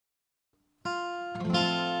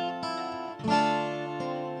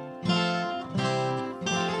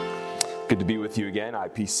Good to be with you again,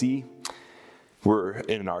 IPC. We're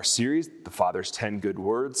in our series, The Father's 10 Good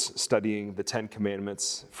Words, studying the 10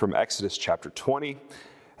 Commandments from Exodus chapter 20.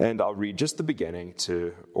 And I'll read just the beginning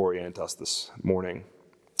to orient us this morning.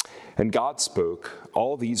 And God spoke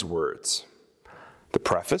all these words. The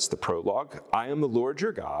preface, the prologue, I am the Lord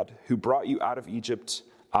your God, who brought you out of Egypt,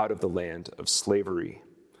 out of the land of slavery.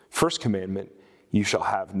 First commandment, you shall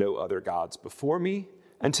have no other gods before me.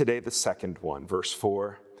 And today the second one, verse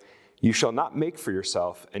 4. You shall not make for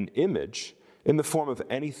yourself an image in the form of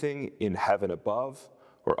anything in heaven above,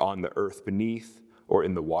 or on the earth beneath, or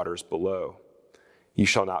in the waters below. You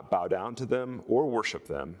shall not bow down to them or worship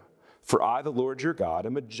them. For I, the Lord your God,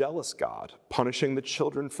 am a jealous God, punishing the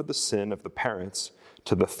children for the sin of the parents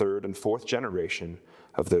to the third and fourth generation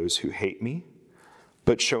of those who hate me,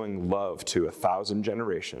 but showing love to 1,000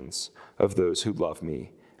 generations of those who love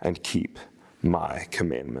me and keep my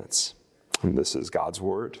commandments. And this is God's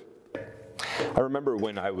word. I remember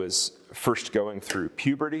when I was first going through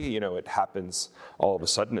puberty, it happens all of a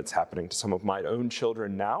sudden. It's happening to some of my own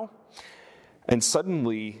children now. And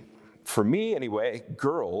suddenly, for me anyway,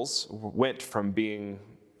 girls went from being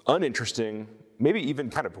uninteresting, maybe even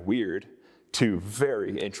kind of weird, to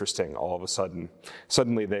very interesting all of a sudden.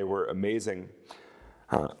 Suddenly they were amazing.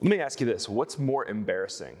 Let me ask you this. What's more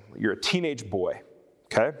embarrassing? You're a teenage boy,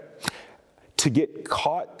 okay? To get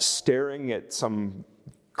caught staring at some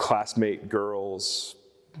classmate girl's,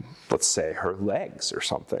 let's say, her legs or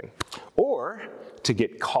something. Or to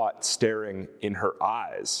get caught staring in her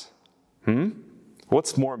eyes.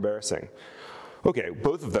 What's more embarrassing? Okay,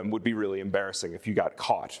 both of them would be really embarrassing if you got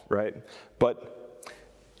caught, right? But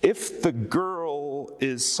if the girl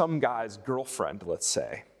is some guy's girlfriend, let's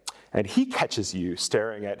say, and he catches you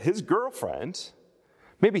staring at his girlfriend,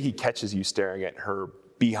 maybe he catches you staring at her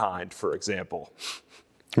behind, for example.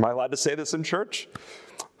 Am I allowed to say this in church?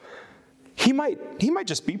 He might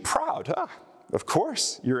just be proud. Of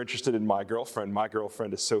course you're interested in my girlfriend. My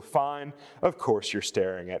girlfriend is so fine. Of course you're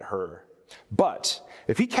staring at her. But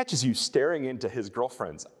if he catches you staring into his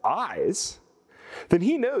girlfriend's eyes, then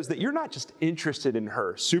he knows that you're not just interested in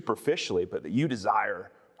her superficially, but that you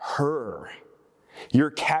desire her.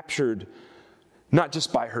 You're captured not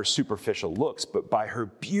just by her superficial looks, but by her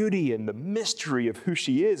beauty and the mystery of who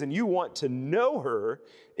she is, and you want to know her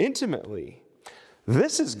intimately.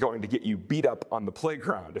 This is going to get you beat up on the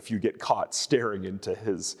playground if you get caught staring into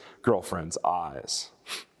his girlfriend's eyes.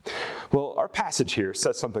 Well, our passage here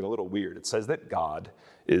says something a little weird. It says that God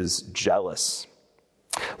is jealous,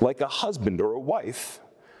 like a husband or a wife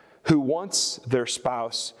who wants their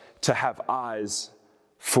spouse to have eyes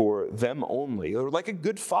for them only, or like a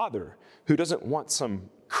good father who doesn't want some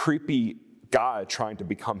creepy guy trying to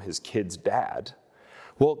become his kid's dad.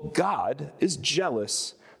 Well, God is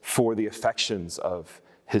jealous for the affections of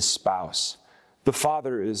his spouse. The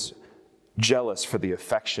father is jealous for the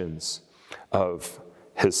affections of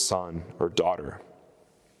his son or daughter.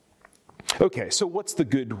 Okay, so what's the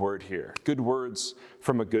good word here? Good words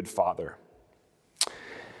from a good father.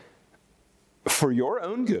 For your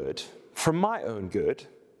own good, for my own good,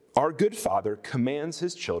 our good father commands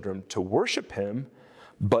his children to worship him,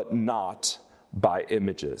 but not by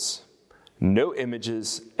images. No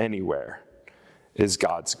images anywhere is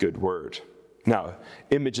God's good word. Now,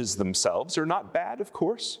 images themselves are not bad, of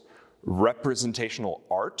course. Representational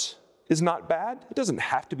art is not bad. It doesn't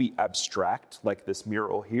have to be abstract like this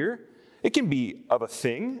mural here. It can be of a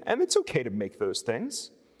thing, and it's okay to make those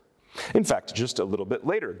things. In fact, just a little bit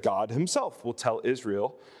later, God himself will tell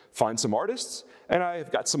Israel, find some artists, and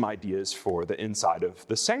I've got some ideas for the inside of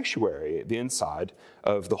the sanctuary, the inside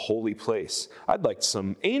of the holy place. I'd like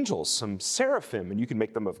some angels, some seraphim, and you can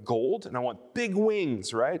make them of gold, and I want big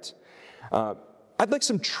wings, right? I'd like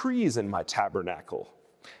some trees in my tabernacle.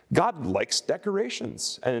 God likes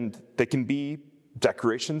decorations, and they can be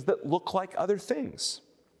decorations that look like other things.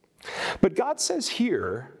 But God says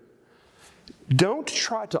here, don't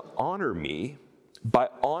try to honor me by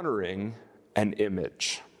honoring an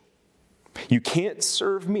image. You can't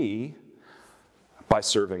serve me by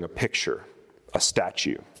serving a picture, a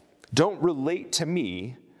statue. Don't relate to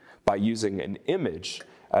me by using an image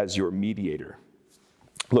as your mediator.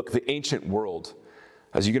 Look, the ancient world,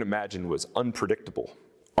 as you can imagine, was unpredictable.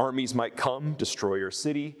 Armies might come, destroy your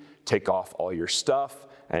city, take off all your stuff,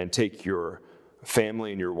 and take your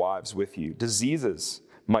family and your wives with you. Diseases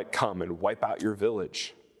might come and wipe out your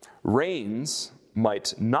village. Rains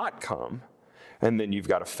might not come, and then you've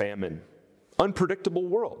got a famine. Unpredictable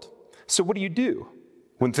world. So what do you do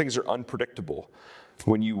when things are unpredictable?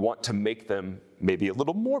 When you want to make them maybe a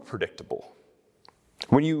little more predictable?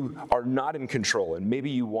 When you are not in control, and maybe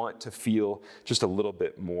you want to feel just a little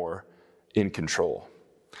bit more in control.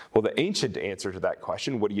 Well, the ancient answer to that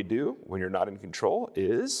question, what do you do when you're not in control,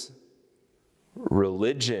 is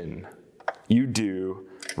religion. You do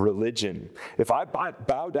religion. If I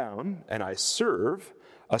bow down and I serve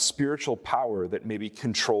a spiritual power that maybe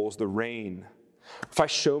controls the rain, if I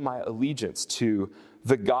show my allegiance to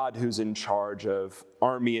the God who's in charge of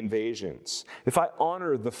army invasions, if I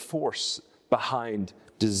honor the force behind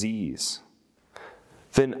disease,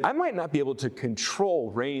 then I might not be able to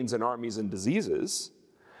control reigns and armies and diseases,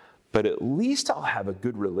 but at least I'll have a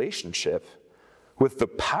good relationship with the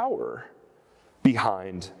power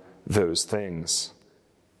behind those things.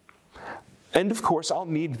 And of course, I'll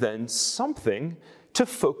need then something to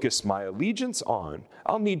focus my allegiance on.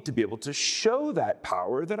 I'll need to be able to show that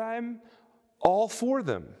power that I'm all for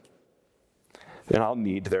them. And I'll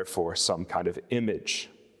need, therefore, some kind of image.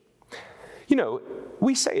 You know,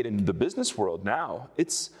 we say it in the business world now.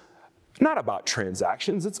 It's not about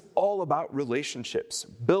transactions. It's all about relationships.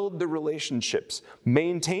 Build the relationships,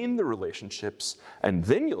 maintain the relationships, and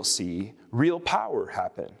then you'll see real power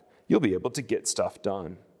happen. You'll be able to get stuff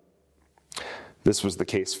done. This was the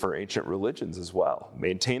case for ancient religions as well.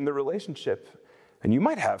 Maintain the relationship, and you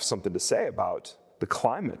might have something to say about the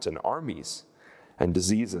climate and armies and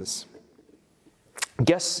diseases.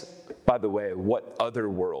 Guess, by the way, what other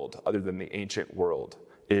world, other than the ancient world,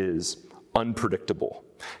 is unpredictable?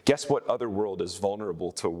 Guess what other world is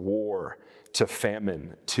vulnerable to war, to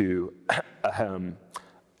famine, to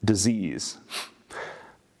disease?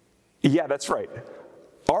 Yeah, that's right.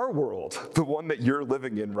 Our world, the one that you're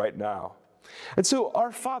living in right now. And so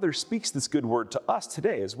our Father speaks this good word to us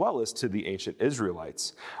today, as well as to the ancient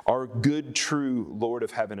Israelites. Our good, true Lord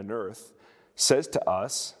of heaven and earth says to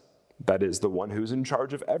us, that is the one who's in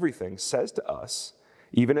charge of everything, says to us,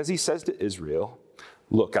 even as he says to Israel,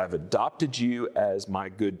 look, I've adopted you as my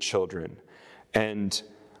good children, and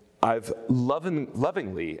I've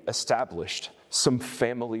lovingly established some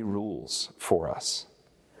family rules for us.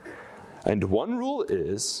 And one rule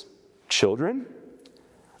is, children,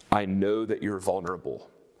 I know that you're vulnerable.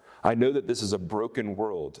 I know that this is a broken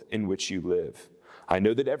world in which you live. I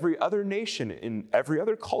know that every other nation, in every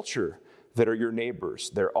other culture that are your neighbors,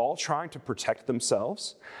 they're all trying to protect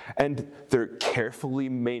themselves, and they're carefully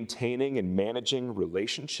maintaining and managing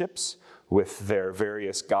relationships with their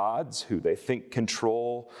various gods who they think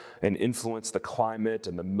control and influence the climate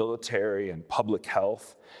and the military and public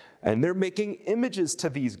health. And they're making images to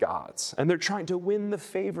these gods, and they're trying to win the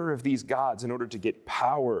favor of these gods in order to get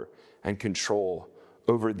power and control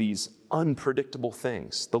over these unpredictable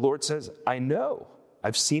things. The Lord says, I know,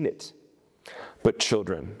 I've seen it. But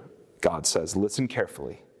children, God says, listen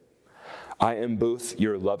carefully. I am both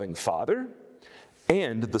your loving Father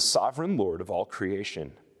and the sovereign Lord of all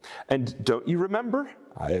creation. And don't you remember?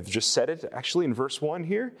 I have just said it actually in verse 1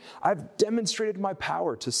 here. I've demonstrated my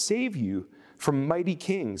power to save you from mighty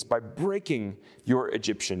kings by breaking your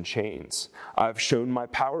Egyptian chains. I've shown my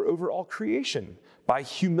power over all creation by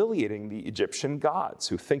humiliating the Egyptian gods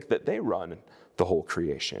who think that they run the whole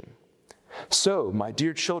creation. So, my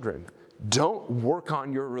dear children, don't work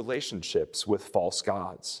on your relationships with false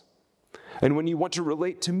gods. And when you want to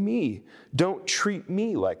relate to me, don't treat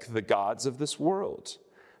me like the gods of this world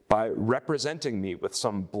by representing me with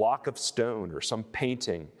some block of stone or some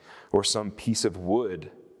painting or some piece of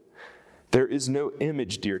wood. There is no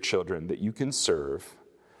image, dear children, that you can serve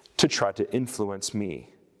to try to influence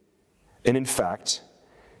me. And in fact,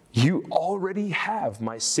 you already have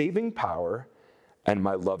my saving power and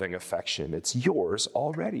my loving affection. It's yours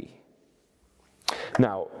already.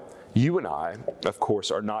 Now, you and I, of course,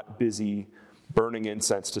 are not busy burning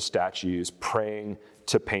incense to statues, praying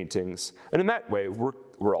to paintings. And in that way,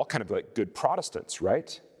 we're all kind of like good Protestants,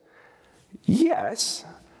 right? Yes,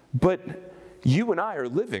 but you and I are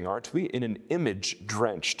living, aren't we, in an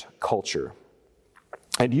image-drenched culture.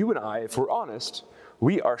 And you and I, if we're honest,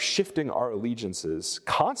 we are shifting our allegiances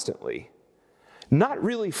constantly, not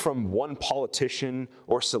really from one politician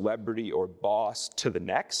or celebrity or boss to the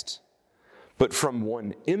next, but from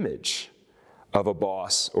one image of a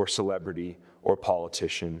boss or celebrity or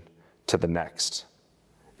politician to the next.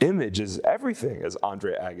 Image is everything, as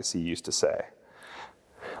Andre Agassi used to say.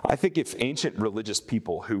 I think if ancient religious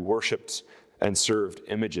people who worshipped and served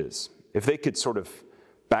images, if they could sort of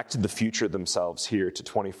back to the future themselves here to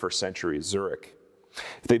 21st century Zurich,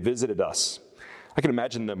 if they visited us, I can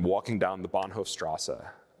imagine them walking down the Bahnhofstrasse.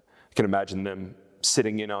 I can imagine them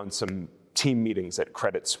sitting in on some team meetings at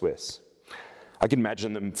Credit Suisse. I can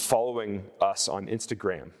imagine them following us on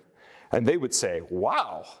Instagram, and they would say,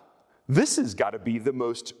 wow, this has got to be the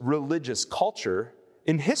most religious culture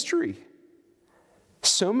in history.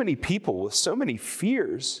 So many people with so many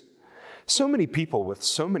fears, so many people with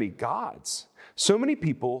so many gods, so many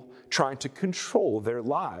people trying to control their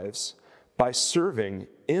lives by serving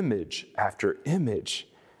image after image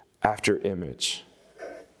after image.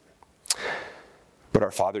 But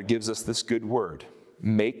our Father gives us this good word: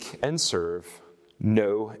 make and serve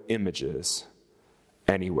no images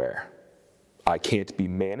anywhere. I can't be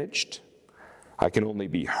managed. I can only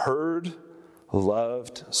be heard,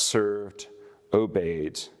 loved, served,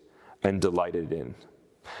 obeyed, and delighted in.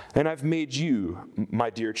 And I've made you, my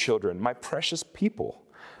dear children, my precious people,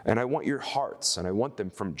 and I want your hearts, and I want them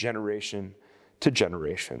from generation to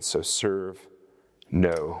generation. So serve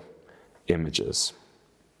no images.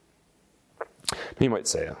 You might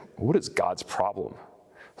say, what is God's problem?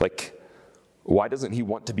 Why doesn't he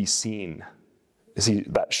want to be seen? Is he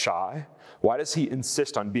that shy? Why does he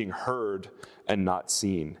insist on being heard and not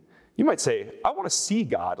seen? You might say, I want to see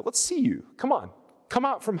God. Let's see you. Come on. Come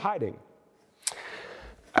out from hiding.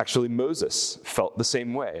 Actually, Moses felt the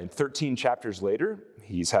same way. And 13 chapters later,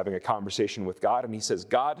 he's having a conversation with God, and he says,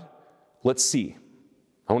 God, let's see.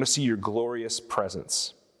 I want to see your glorious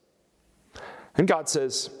presence. And God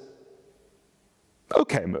says,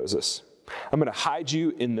 okay, Moses, I'm going to hide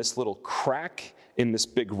you in this little crack in this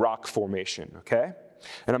big rock formation, okay?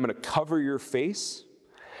 And I'm going to cover your face.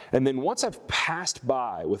 And then once I've passed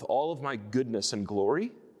by with all of my goodness and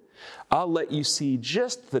glory, I'll let you see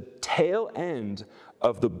just the tail end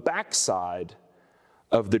of the backside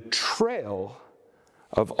of the trail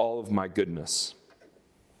of all of my goodness.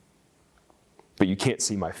 But you can't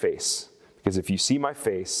see my face, because if you see my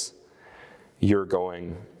face, you're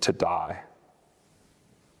going to die.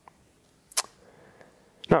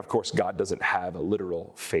 Now, of course, God doesn't have a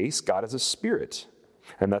literal face. God is a spirit.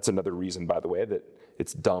 And that's another reason, by the way, that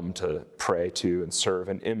it's dumb to pray to and serve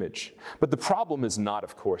an image. But the problem is not,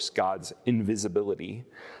 of course, God's invisibility.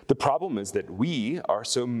 The problem is that we are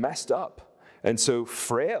so messed up and so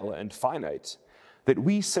frail and finite that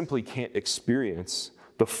we simply can't experience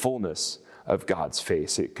the fullness of God's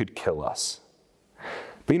face. It could kill us.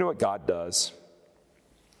 But you know what God does?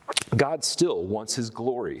 God still wants his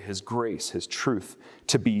glory, his grace, his truth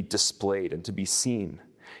to be displayed and to be seen.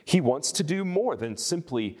 He wants to do more than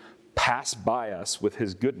simply pass by us with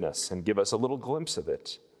his goodness and give us a little glimpse of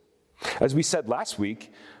it. As we said last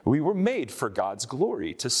week, we were made for God's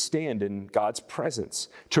glory, to stand in God's presence,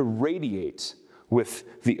 to radiate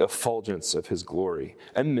with the effulgence of his glory,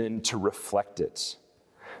 and then to reflect it.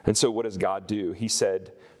 And so what does God do? He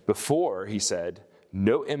said,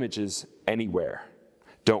 no images anywhere.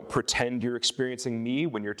 Don't pretend you're experiencing me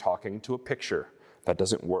when you're talking to a picture. That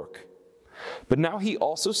doesn't work. But now he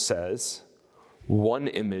also says, one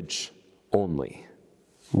image only.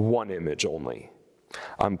 One image only.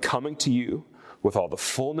 I'm coming to you with all the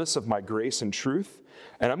fullness of my grace and truth,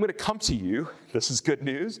 and I'm going to come to you, this is good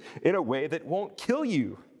news, in a way that won't kill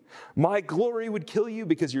you. My glory would kill you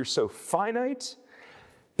because you're so finite,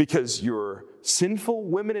 because you're sinful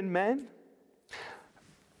women and men.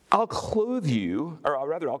 I'll clothe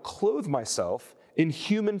myself in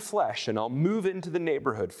human flesh, and I'll move into the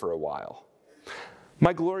neighborhood for a while.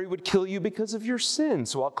 My glory would kill you because of your sin,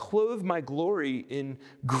 so I'll clothe my glory in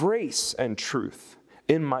grace and truth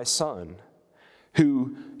in my Son,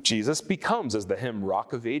 who Jesus becomes, as the hymn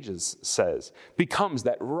Rock of Ages says, becomes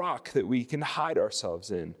that rock that we can hide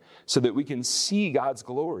ourselves in so that we can see God's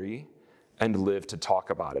glory and live to talk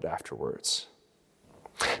about it afterwards.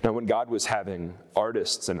 Now, when God was having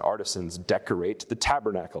artists and artisans decorate the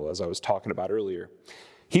tabernacle, as I was talking about earlier,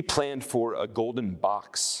 he planned for a golden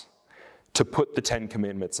box to put the 10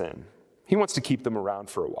 Commandments in. He wants to keep them around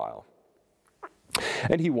for a while.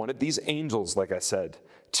 And he wanted these angels, like I said,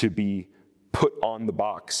 to be put on the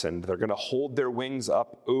box, and they're going to hold their wings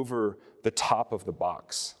up over the top of the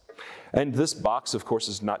box. And this box, of course,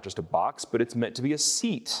 is not just a box, but it's meant to be a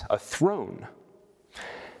seat, a throne.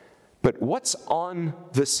 But what's on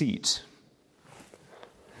the seat?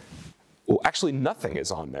 Well, actually, nothing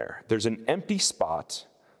is on there. There's an empty spot.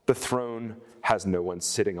 The throne has no one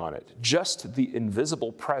sitting on it. Just the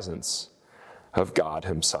invisible presence of God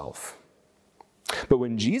himself. But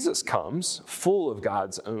when Jesus comes, full of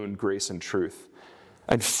God's own grace and truth,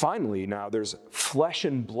 and finally now there's flesh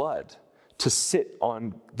and blood to sit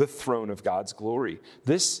on the throne of God's glory.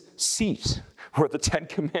 This seat where the 10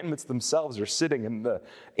 Commandments themselves are sitting and the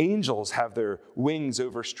angels have their wings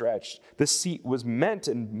overstretched, this seat was meant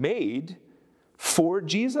and made for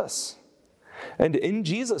Jesus. And in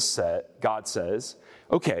Jesus, God says,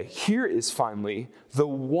 okay, here is finally the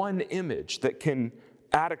one image that can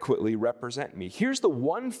adequately represent me. Here's the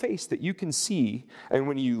one face that you can see, and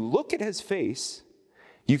when you look at his face,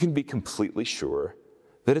 you can be completely sure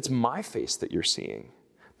that it's my face that you're seeing,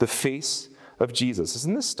 the face of Jesus.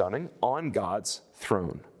 Isn't this stunning? On God's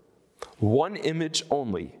throne. One image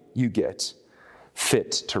only you get,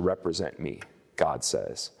 fit to represent me, God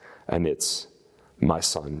says, and it's my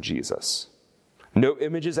son, Jesus. No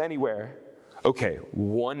images anywhere. Okay,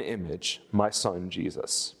 one image, my son,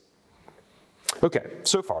 Jesus. Okay,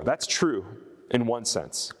 so far, that's true in one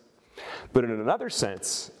sense. But in another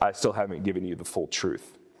sense, I still haven't given you the full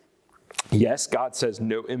truth. Yes, God says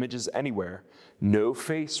no images anywhere. No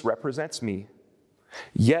face represents me.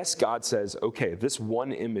 Yes, God says, okay, this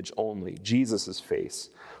one image only, Jesus' face,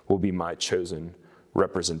 will be my chosen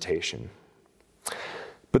representation.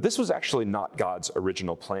 But this was actually not God's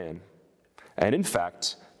original plan. And in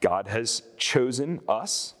fact, God has chosen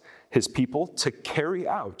us, his people, to carry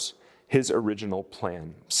out his original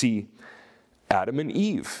plan. See, Adam and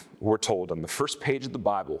Eve, we're told on the first page of the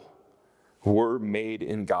Bible, were made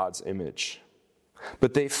in God's image.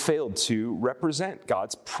 But they failed to represent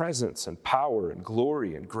God's presence and power and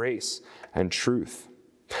glory and grace and truth.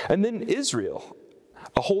 And then Israel,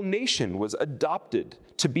 a whole nation, was adopted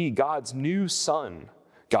to be God's new son,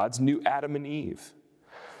 God's new Adam and Eve.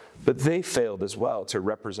 But they failed as well to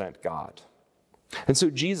represent God. And so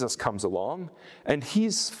Jesus comes along, and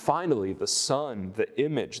he's finally the son, the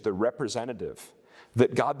image, the representative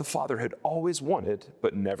that God the Father had always wanted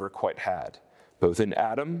but never quite had, both in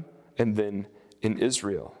Adam and then in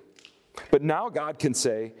Israel. But now God can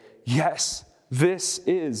say, yes, this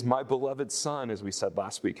is my beloved son, as we said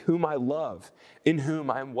last week, whom I love, in whom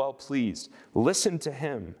I am well pleased. Listen to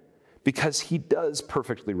him, because he does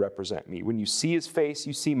perfectly represent me. When you see his face,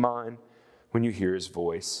 you see mine. When you hear his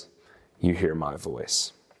voice, you hear my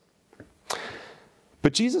voice.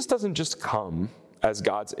 But Jesus doesn't just come as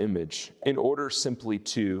God's image in order simply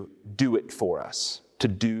to do it for us, to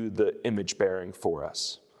do the image bearing for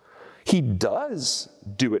us. He does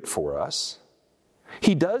do it for us.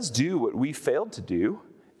 He does do what we failed to do,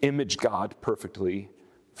 image God perfectly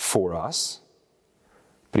for us.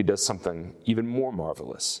 But he does something even more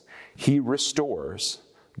marvelous. He restores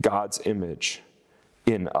God's image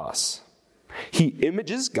in us. He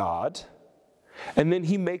images God, and then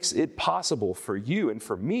he makes it possible for you and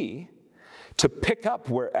for me to pick up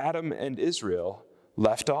where Adam and Israel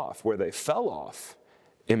left off, where they fell off,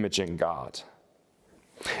 imaging God.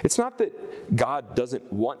 It's not that God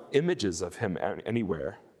doesn't want images of him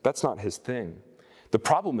anywhere. That's not his thing. The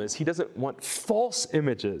problem is he doesn't want false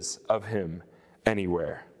images of him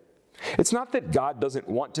anywhere. It's not that God doesn't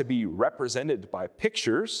want to be represented by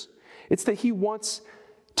pictures. It's that he wants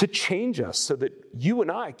to change us so that you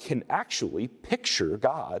and I can actually picture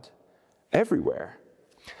God everywhere.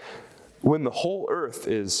 When the whole earth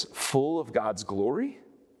is full of God's glory,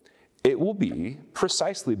 it will be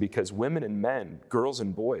precisely because women and men, girls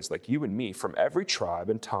and boys like you and me from every tribe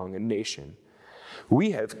and tongue and nation,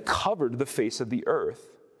 we have covered the face of the earth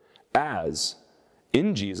as,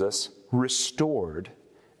 in Jesus, restored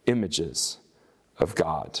images of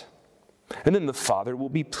God. And then the Father will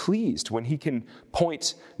be pleased when he can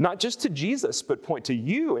point not just to Jesus, but point to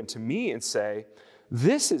you and to me and say,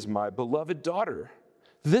 this is my beloved daughter.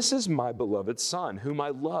 This is my beloved son, whom I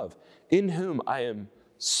love, in whom I am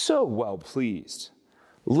so well pleased.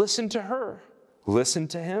 Listen to her. Listen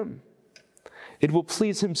to him. It will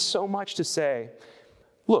please him so much to say,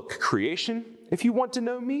 look, creation, if you want to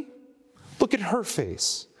know me, look at her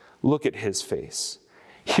face. Look at his face.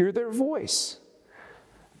 Hear their voice.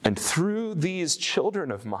 And through these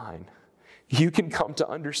children of mine, you can come to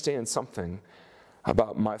understand something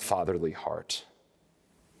about my fatherly heart.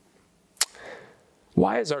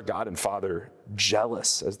 Why is our God and Father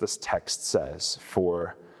jealous, as this text says,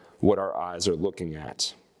 for what our eyes are looking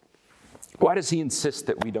at? Why does he insist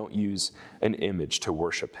that we don't use an image to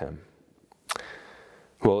worship him?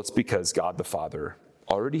 Well, it's because God the Father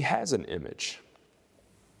already has an image,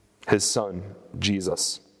 his son,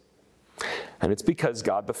 Jesus. And it's because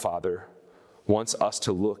God the Father wants us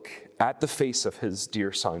to look at the face of his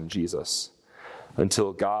dear son, Jesus,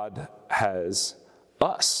 until God has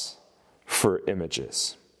us for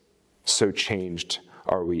images. So changed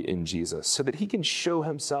are we in Jesus, so that he can show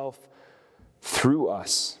himself through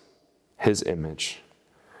us, his image,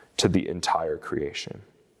 to the entire creation.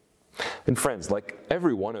 And friends, like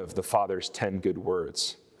every one of the Father's 10 good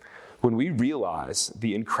words, when we realize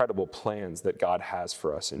the incredible plans that God has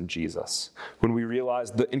for us in Jesus, when we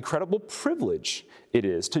realize the incredible privilege it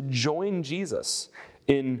is to join Jesus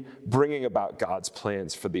in bringing about God's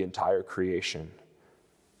plans for the entire creation,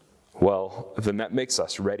 well, then that makes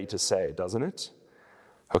us ready to say, doesn't it?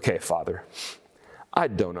 Okay, Father, I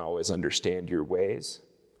don't always understand your ways.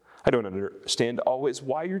 I don't understand always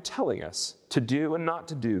why you're telling us to do and not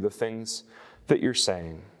to do the things that you're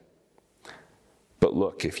saying. But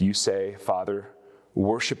look, if you say, Father,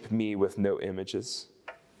 worship me with no images,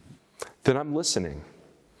 then I'm listening.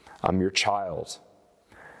 I'm your child.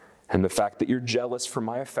 And the fact that you're jealous for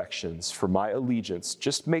my affections, for my allegiance,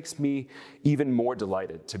 just makes me even more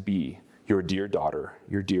delighted to be your dear daughter,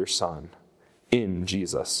 your dear son, in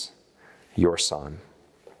Jesus, your son.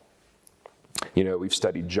 You know, we've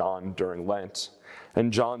studied John during Lent,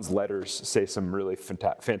 and John's letters say some really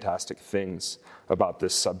fantastic things about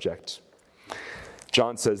this subject.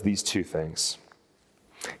 John says these two things.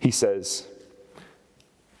 He says,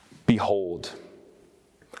 behold,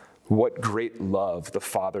 what great love the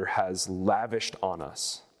Father has lavished on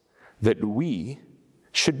us, that we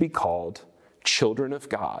should be called children of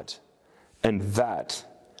God, and that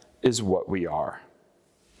is what we are.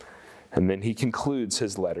 And then he concludes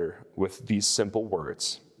his letter with these simple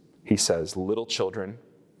words. He says, little children,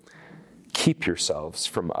 keep yourselves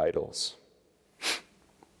from idols.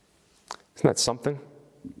 Isn't that something?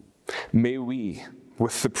 May we,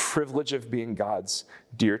 with the privilege of being God's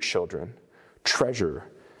dear children, treasure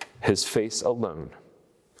his face alone,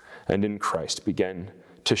 and in Christ begin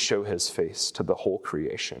to show his face to the whole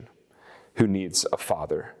creation, who needs a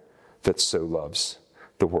Father that so loves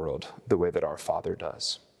the world the way that our Father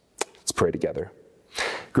does. Let's pray together.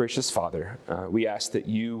 Gracious Father, we ask that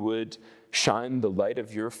you would shine the light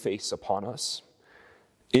of your face upon us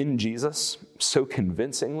in Jesus so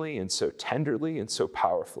convincingly and so tenderly and so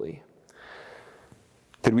powerfully,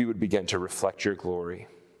 that we would begin to reflect your glory,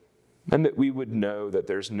 and that we would know that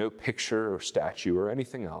there's no picture or statue or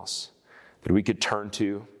anything else that we could turn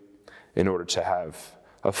to in order to have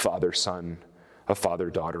a father-son, a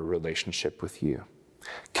father-daughter relationship with you.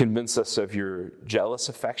 Convince us of your jealous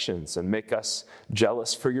affections and make us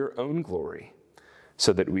jealous for your own glory,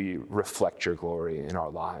 so that we reflect your glory in our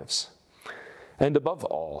lives. And above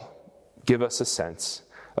all, give us a sense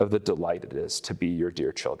of the delight it is to be your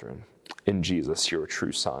dear children in Jesus, your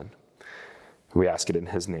true Son. We ask it in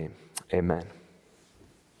his name. Amen.